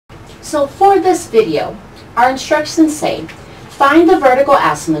So for this video, our instructions say, find the vertical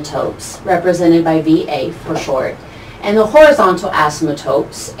asymptotes, represented by VA for short, and the horizontal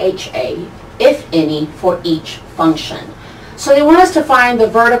asymptotes, HA, if any, for each function. So they want us to find the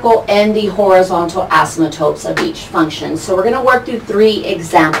vertical and the horizontal asymptotes of each function. So we're going to work through 3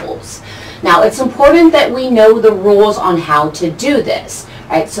 examples. Now it's important that we know the rules on how to do this.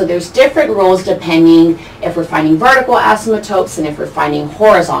 Right? So there's different rules depending if we're finding vertical asymptotes and if we're finding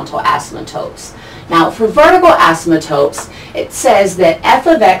horizontal asymptotes. Now for vertical asymptotes, it says that f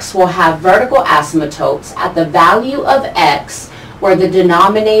of x will have vertical asymptotes at the value of x where the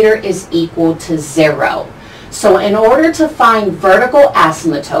denominator is equal to 0. So in order to find vertical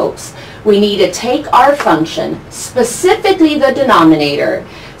asymptotes, we need to take our function, specifically the denominator,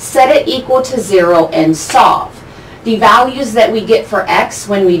 set it equal to 0 and solve. The values that we get for x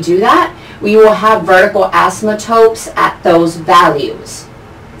when we do that, we will have vertical asymptotes at those values.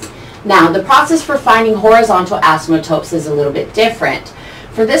 Now the process for finding horizontal asymptotes is a little bit different.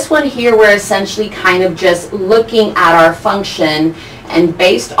 For this one here, we're essentially kind of just looking at our function, and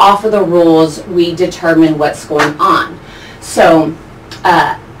based off of the rules, we determine what's going on. So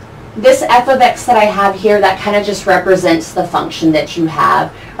this f of x that I have here, that kind of just represents the function that you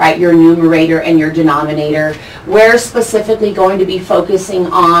have, right? Your numerator and your denominator. We're specifically going to be focusing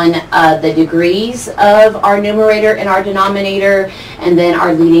on the degrees of our numerator and our denominator, and then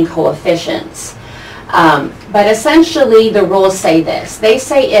our leading coefficients. But essentially the rules say this. They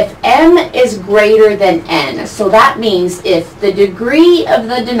say if m is greater than n, so that means if the degree of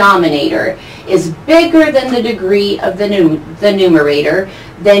the denominator is bigger than the degree of the numerator,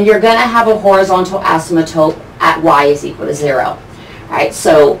 then you're going to have a horizontal asymptote at y is equal to 0. Right?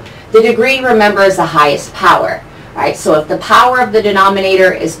 So the degree, remember, is the highest power. Right? So if the power of the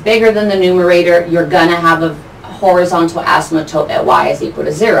denominator is bigger than the numerator, you're going to have a horizontal asymptote at y is equal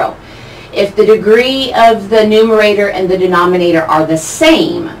to 0. If the degree of the numerator and the denominator are the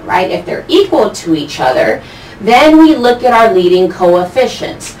same, right, if they're equal to each other, then we look at our leading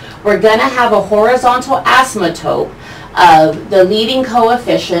coefficients. We're going to have a horizontal asymptote of the leading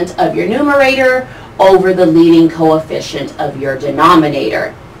coefficient of your numerator over the leading coefficient of your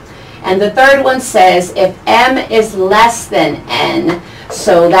denominator. And the third one says if m is less than n,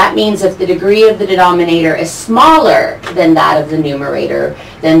 so that means if the degree of the denominator is smaller than that of the numerator,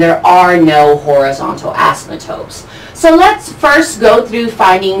 then there are no horizontal asymptotes. So let's first go through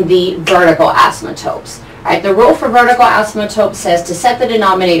finding the vertical asymptotes. Right, the rule for vertical asymptote says to set the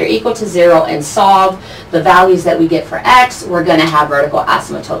denominator equal to 0 and solve the values that we get for x, we're going to have vertical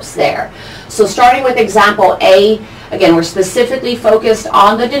asymptotes there. So starting with example A, again, we're specifically focused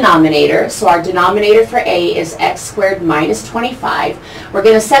on the denominator. So our denominator for A is x squared minus 25. We're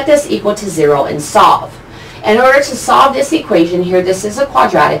going to set this equal to 0 and solve. In order to solve this equation here, this is a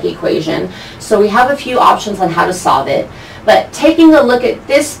quadratic equation, so we have a few options on how to solve it. But taking a look at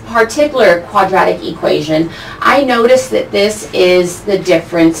this particular quadratic equation, I notice that this is the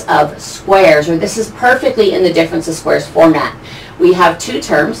difference of squares, or this is perfectly in the difference of squares format. We have 2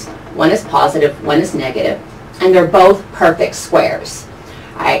 terms, one is positive, one is negative, and they're both perfect squares.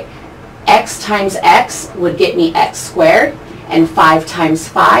 All right, x times x would get me x squared, and 5 times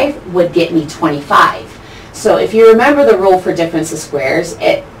 5 would get me 25. So if you remember the rule for difference of squares,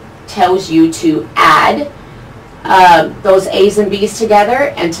 it tells you to add those a's and b's together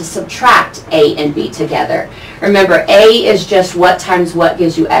and to subtract a and b together. Remember, a is just what times what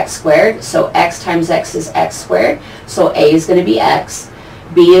gives you x squared, so x times x is x squared, so a is going to be x.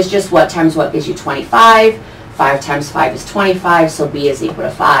 B is just what times what gives you 25. 5 times 5 is 25, so b is equal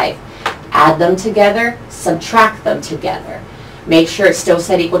to 5. Add them together, subtract them together. Make sure it's still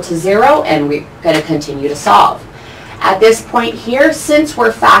set equal to 0, and we're going to continue to solve. At this point here, since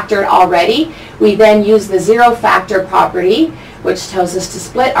we're factored already, we then use the 0 factor property, which tells us to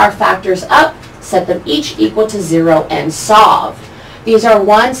split our factors up, set them each equal to 0, and solve. These are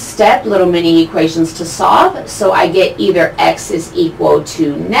one-step little mini equations to solve, so I get either x is equal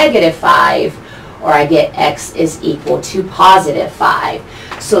to negative 5, or I get x is equal to positive 5.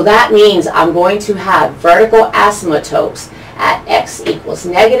 So that means I'm going to have vertical asymptotes at x equals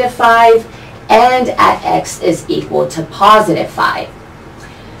negative 5, and at x is equal to positive 5.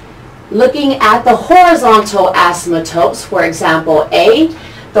 Looking at the horizontal asymptotes, for example A,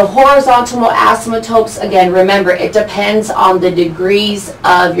 the horizontal asymptotes, again, remember, it depends on the degrees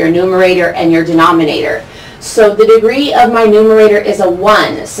of your numerator and your denominator. So the degree of my numerator is a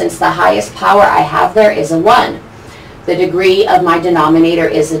 1, since the highest power I have there is a 1. The degree of my denominator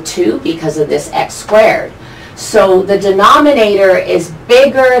is a 2 because of this x squared. So the denominator is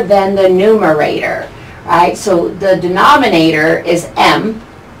bigger than the numerator, right? So the denominator is m,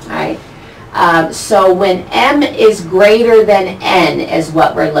 All right. So when m is greater than n is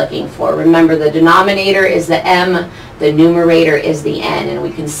what we're looking for. Remember, the denominator is the m, the numerator is the n, and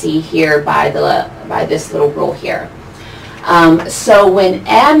we can see here by this little rule here. So when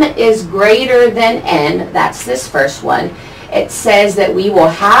m is greater than n, that's this first one, it says that we will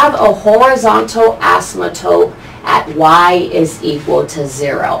have a horizontal asymptote at y is equal to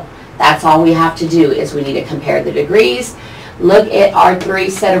 0. That's all we have to do, is we need to compare the degrees, look at our 3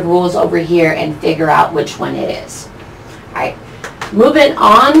 set of rules over here, and figure out which one it is. All right. Moving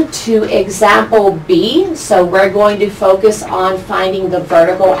on to example B, so we're going to focus on finding the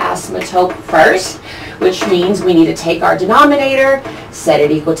vertical asymptote first, which means we need to take our denominator, set it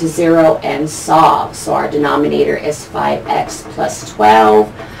equal to 0, and solve. So our denominator is 5x plus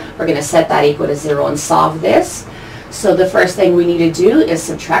 12. We're going to set that equal to 0 and solve this. So the first thing we need to do is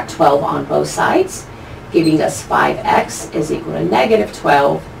subtract 12 on both sides, giving us 5x is equal to negative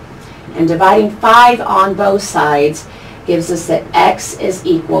 12. And dividing 5 on both sides gives us that x is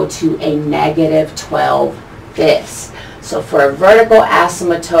equal to a negative 12 fifths. So for a vertical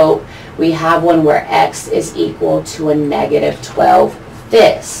asymptote, we have one where x is equal to a negative 12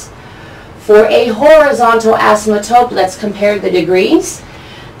 fifths. For a horizontal asymptote, let's compare the degrees.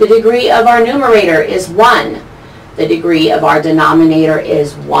 The degree of our numerator is 1. The degree of our denominator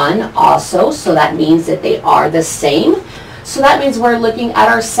is 1 also, so that means that they are the same. So that means we're looking at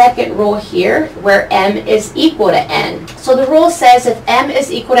our second rule here, where m is equal to n. So the rule says if m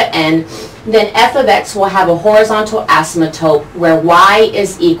is equal to n, then f of x will have a horizontal asymptote where y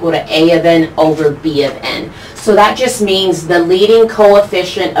is equal to a of n over b of n. So that just means the leading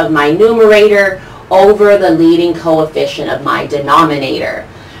coefficient of my numerator over the leading coefficient of my denominator.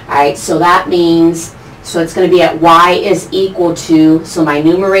 All right, so that means, so it's going to be at y is equal to, so my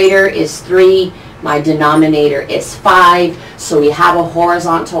numerator is 3, my denominator is 5, so we have a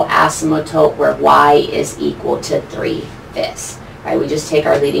horizontal asymptote where y is equal to 3 fifths. Right, we just take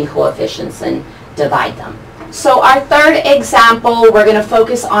our leading coefficients and divide them. So our third example, we're going to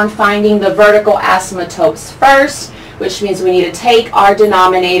focus on finding the vertical asymptotes first, which means we need to take our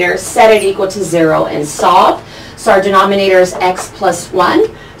denominator, set it equal to 0, and solve. So our denominator is x plus 1.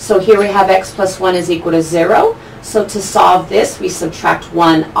 So here we have x plus 1 is equal to 0. So to solve this, we subtract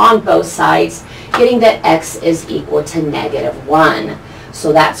 1 on both sides, getting that x is equal to negative 1.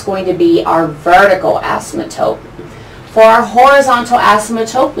 So that's going to be our vertical asymptote. For our horizontal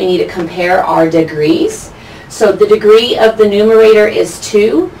asymptote, we need to compare our degrees. So the degree of the numerator is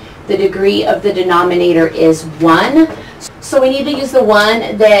 2. The degree of the denominator is 1. So we need to use the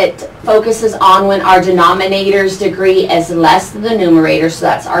one that focuses on when our denominator's degree is less than the numerator. So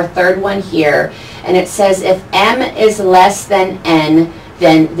that's our third one here. And it says if m is less than n,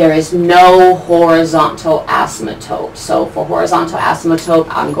 then there is no horizontal asymptote. So for horizontal asymptote,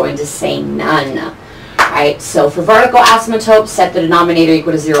 I'm going to say none. Alright, so for vertical asymptote, set the denominator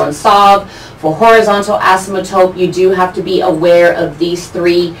equal to 0 and solve. For horizontal asymptote, you do have to be aware of these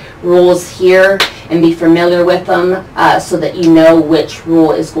 3 rules here and be familiar with them so that you know which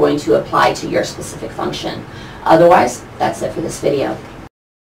rule is going to apply to your specific function. Otherwise, that's it for this video.